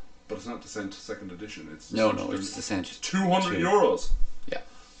 quid. but it's not Descent Second Edition. It's No, Descent no, 2. it's Descent. 200 2. euros. Yeah.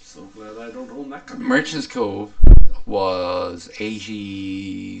 So glad I don't own that copy. Merchant's Cove was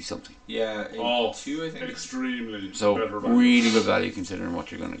 80 something. Yeah, Oh, 2 I think. extremely So better value. really good value considering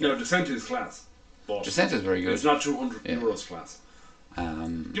what you're going to No, get. Descent is class. But Descent is very good. it's not 200 Yeah. euros class.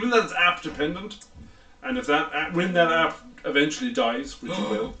 Um, Given that it's app dependent, and if that app, when that app eventually dies, which it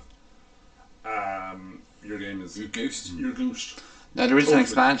will, your game is You goosed. you're goosed. now there is an Totally.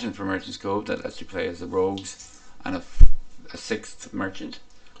 expansion for Merchant's Cove that lets you play as the rogues and a sixth merchant.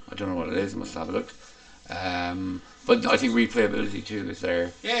 I don't know what it is. I must have a look. But I think replayability too is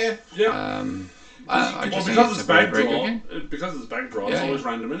there. Yeah. Yeah. I Well, just think because it's it's a very, bag very good draw, game. because it's bag draw, Yeah, it's always yeah.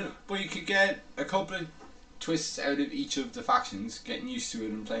 random in it. But you could get a couple of twists out of each of the factions, getting used to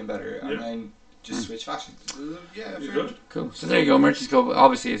it and playing better, and Yeah. then just switch factions. Yeah, You're fair. good. Cool. So there you go. Merchant's Cove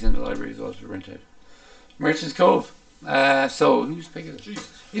obviously is in the library as well to rent out. Merchant's Cove. So whose pick is it? Jesus.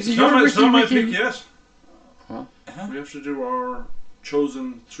 Is it It's your not my Ricky? pick yet. What? Uh-huh. We have to do our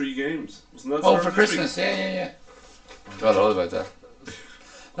chosen 3 games. Wasn't that Oh, started for this Christmas. week? Yeah. Forgot all about that.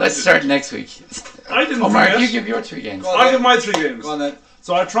 Let's start next week. I didn't Oh, Mark, forget. you give your 3 games. Go on. I give my 3 games. Go on then.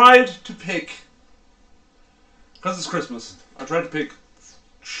 So I tried to pick, because it's Christmas, I tried to pick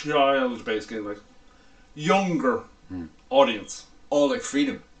child-based games, like younger audience. Oh, like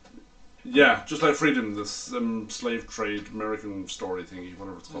Freedom. Yeah, just like Freedom, this slave trade American story thingy,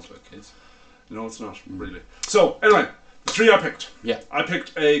 whatever it's called. Kids. No, it's not, really. So, anyway, the 3 I picked. Yeah. I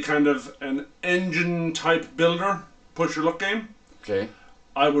picked a kind of an engine-type builder, push-your-luck game. Okay.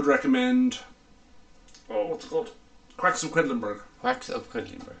 I would recommend, what's it called? Quacks of Quedlinburg. Wax of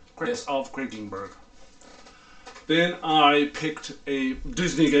Quedlinburg. Quacks Yes. of Quedlinburg. Then I picked a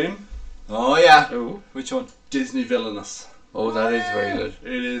Disney game, Oh yeah. Oh. Which one? Disney Villainous. Oh, that is very good.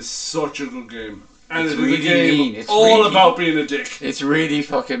 It is such a good game. And It's it is really a game mean. It's all really- about being a dick. It's really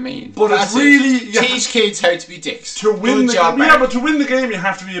fucking mean. But That's it's really... it. Teach kids how to be dicks. To win Good the job, game, yeah, Mark. but to win the game, you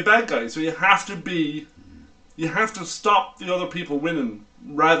have to be a bad guy. So you have to stop the other people winning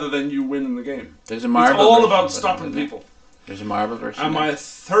rather than you winning the game. There's a It's marble. all version about of it, stopping isn't it? people. There's a marble version. And now. my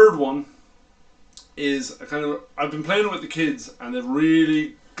third one is a kind of... I've been playing it with the kids, and they've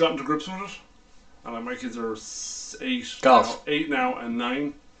really gotten to grips with it. And like, my kids are 8 now and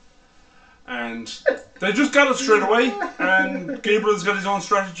 9. And they just got it straight away. And Gabriel's got his own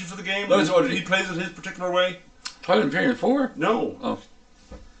strategy for the game. Loads and already. he plays it his particular way. Twilight Imperium 4. No. Oh.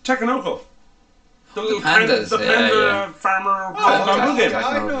 Takanoko. The little pandas, the panda yeah. farmer Oh, bamboo okay. game.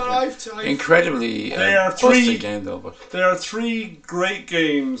 I know. I've Incredibly They are busted 3 game though, but There are 3 great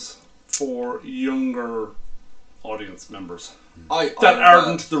games for younger audience members that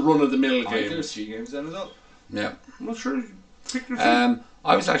aren't the run-of-the-mill I game. there's 3 games then as well. yeah. I'm not sure. Pick your 3.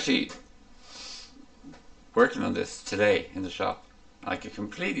 I was actually working on this today in the shop. I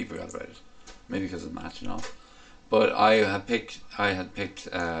completely forgot about it. Maybe because of the match and all. But I had picked.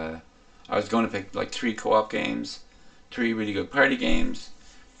 I was going to pick like 3 co-op games, 3 really good party games,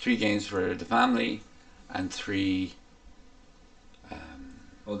 3 games for the family, and 3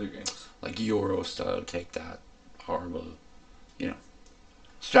 Other games. like Euro style, take that, horrible,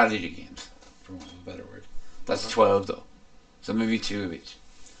 strategy games, for want of a better word. That's 12 though. So maybe 2 of each.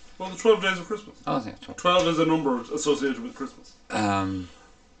 Well, the 12 Days of Christmas. Oh, I think 12. 12 is a number associated with Christmas.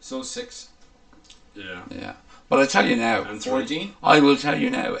 So 6. Yeah. Yeah. But I tell you now, And 3. 14. I will tell you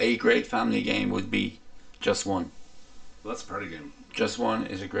now, a great family game would be Just One. That's a party game. Just One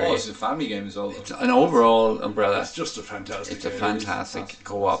is a great. Oh, it's a family game as well. Though. It's an overall umbrella. That's just a fantastic It's a game. fantastic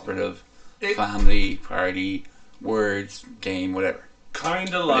cooperative It- family party words game, whatever.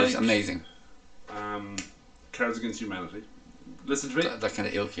 Kind of It's like amazing. Cards Against Humanity. Listen to me. That kind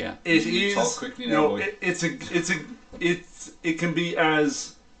of ilk, yeah. It You is. talk quickly now, No, boy. it can be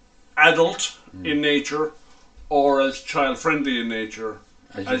as adult in nature or as child friendly in nature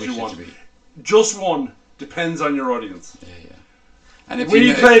as wish you it want. to be. Just one depends on your audience. Yeah. And if We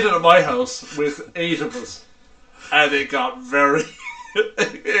you know, played it at my house with 8 of us, and it got very,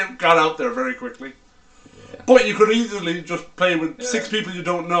 it got out there very quickly. Yeah. But you could easily just play with 6 people you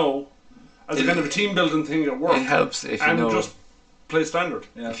don't know as a kind of a team building thing at work. It helps if you and know. just play standard.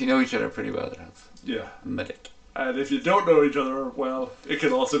 Yeah. If you know each other pretty well, it helps. Yeah. Medic. And if you don't know each other well, it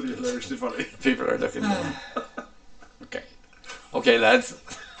can also be hilariously funny. People are looking down. Okay. Okay, lads.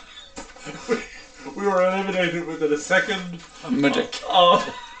 We were eliminated within a second. Medic.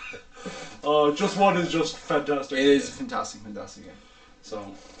 Just one is just fantastic. It is a fantastic game. So,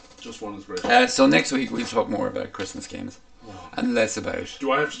 just one is great. So next week we'll talk more about Christmas games and less about.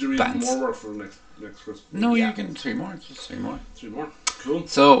 Do I have to do even bands. more work for next Christmas? No, Yeah. you can 3 more. Just 3 more. 3 more. Cool.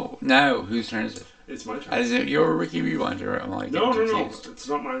 So now, whose turn is it? It's my turn. Is it your Ricky Rewind or am I getting No. confused? It's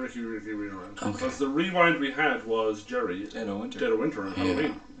not my Ricky Rewind. Okay. Because the rewind we had was Jerry, Dead of Winter. Dead of Winter and Yeah.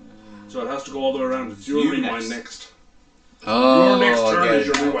 Halloween. So it has to go all the way around. It's your You rewind next. next. Oh, Your next turn I is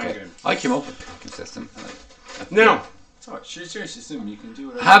get your it. rewind Okay. game. I came up with the fucking system. Now, Oh, sure, it's your system. You can do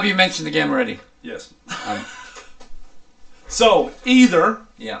whatever. Have you mentioned the game already? yes. Um, So, either...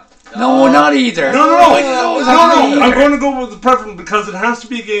 Yeah. no, not either. No. it's not either. I'm going to go with the preference because it has to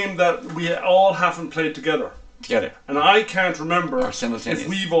be a game that we all haven't played together. Together. And I can't remember Or simultaneous. if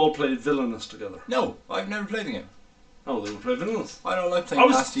we've all played Villainous together. No, I've never played the game. Oh, they would play Villainous. I don't like playing I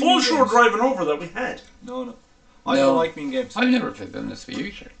was nasty full games. sure driving over that we had. No. I No. don't like mean games. I've never played Villainous for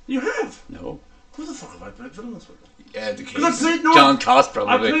you, sure. You have? No. Who the fuck have I played Villainous with? Yeah, the Because that's game. it, no. John Toss, I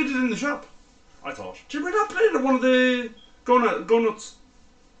probably. played it in the shop. I thought. Did we not play it at one of the Go Nuts?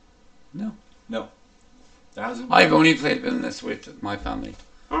 No. There hasn't. I've only played Villainous with my family.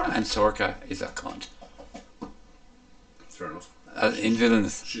 Alright. And Sorka is a cunt. Fair enough. In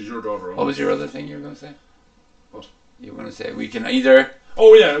Villainous. She's your daughter. What was your other thing you were going to say? What? You were going to say we can either...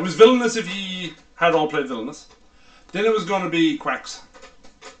 Oh yeah, it was Villainous if ye had all played Villainous. Then it was going to be Quacks.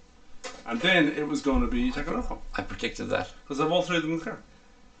 And then it was going to be Takenoko. I predicted that. Because I've all 3 of them in the car.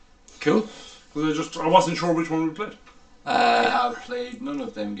 Cool. Because I wasn't sure which one we played. I have played none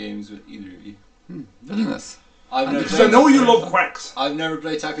of them games with either of you. Villainous. I've never Because I played. know you love Quacks. I've never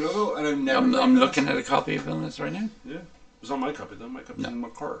played Takenoko, and I've never. played I'm Villainous. looking at a copy of Villainous right now. Yeah. It's not my copy though. My copy's in my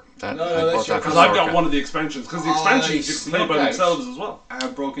car. That, No, I that's bought your that Because for I've got Sorka. one of the expansions. Because the I expansions you can play by snuck out. themselves as well. I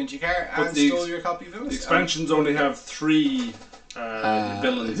broke into your car But and the stole ex- your copy of Villainous. The expansions only have 3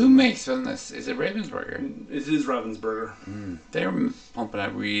 villains. Who makes Villainous? Is it Ravensburger? It is Ravensburger. They're pumping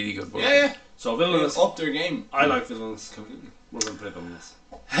out really good work. Yeah. So They Villainous. up their game. I like Villainous. Completely. We're going to play Villainous.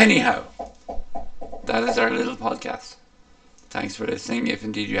 Anyhow, that is our little podcast. Thanks for listening. If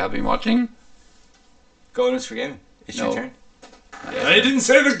indeed you have been watching, Go nuts for gaming. It's No. your turn. You didn't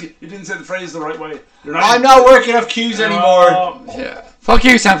say the phrase the right way. You're not. I'm not working off cues anymore. yeah. Fuck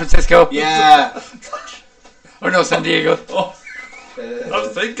you, San Francisco. Yeah. Or no, San Diego. I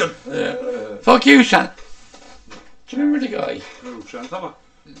was thinking. Yeah. Fuck you, Shan. Do you remember the guy? Oh, Shantella.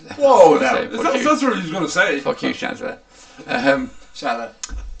 Whoa, Say, now. fuck That's, you. that's what he was going to say. Fuck you, Shantella. Shala.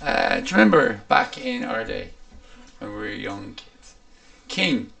 Do you remember back in our day when we were young kids?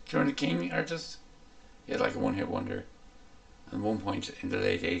 King. Do you remember the King artist? He had like a one-hit wonder. At one point in the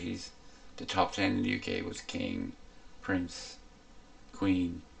late 80s, the top 10 in the UK was King, Prince,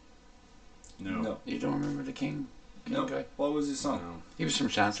 Queen. No. You don't remember the King No. guy? What was his song? No. He was from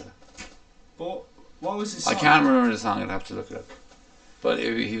Chancellor. But what was his I song? can't remember the song. I'd have to look it up. But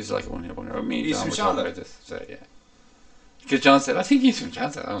he was like a one-hit wonder. Me and He's John from were talking Chandler. about this. So yeah, because John said, "I think he's from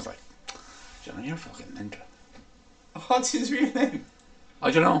Chancellor." I was like, "John, you're fucking mental." What's his real name?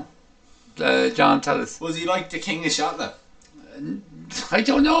 I don't know. John, tell us. Was he like the King of Shatla? I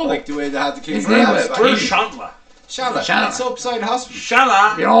don't know. Like the way they had the King His of name Shatla? was- Where's Shantla? Shatla. Shatla. It's upside hospital.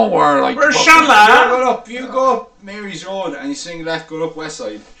 Shala. you know, we're like Where's fucking- Shala? You go up Mary's Road and you swing left, go up West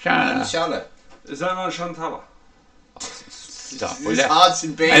Side. And Shala. Shatla. Is that not Shantala? Stop. This will is ya?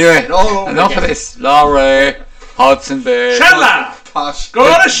 Hudson Bay. Anyway, all over enough of again. this. Laurie, Hudson Bay. Shala. Posh. Go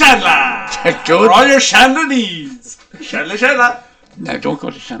to Shala. Good. For all your Shala needs. Shala. No, don't go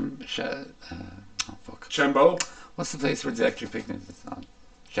to oh fuck. Shambo. What's the place where the electric picnic is on?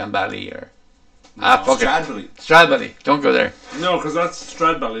 Shambally or fuck it. Stradbally. Stradbally. Don't go there. No, because that's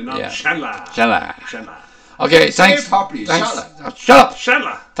Stradbally, not Yeah. Shala. Shala. Shala. Okay, thanks. properly, Thanks. Shala. Oh, shut up.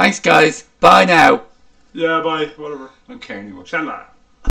 Shala. Thanks, guys. Bye now. Yeah, bye. Whatever. I don't care anymore. Shala.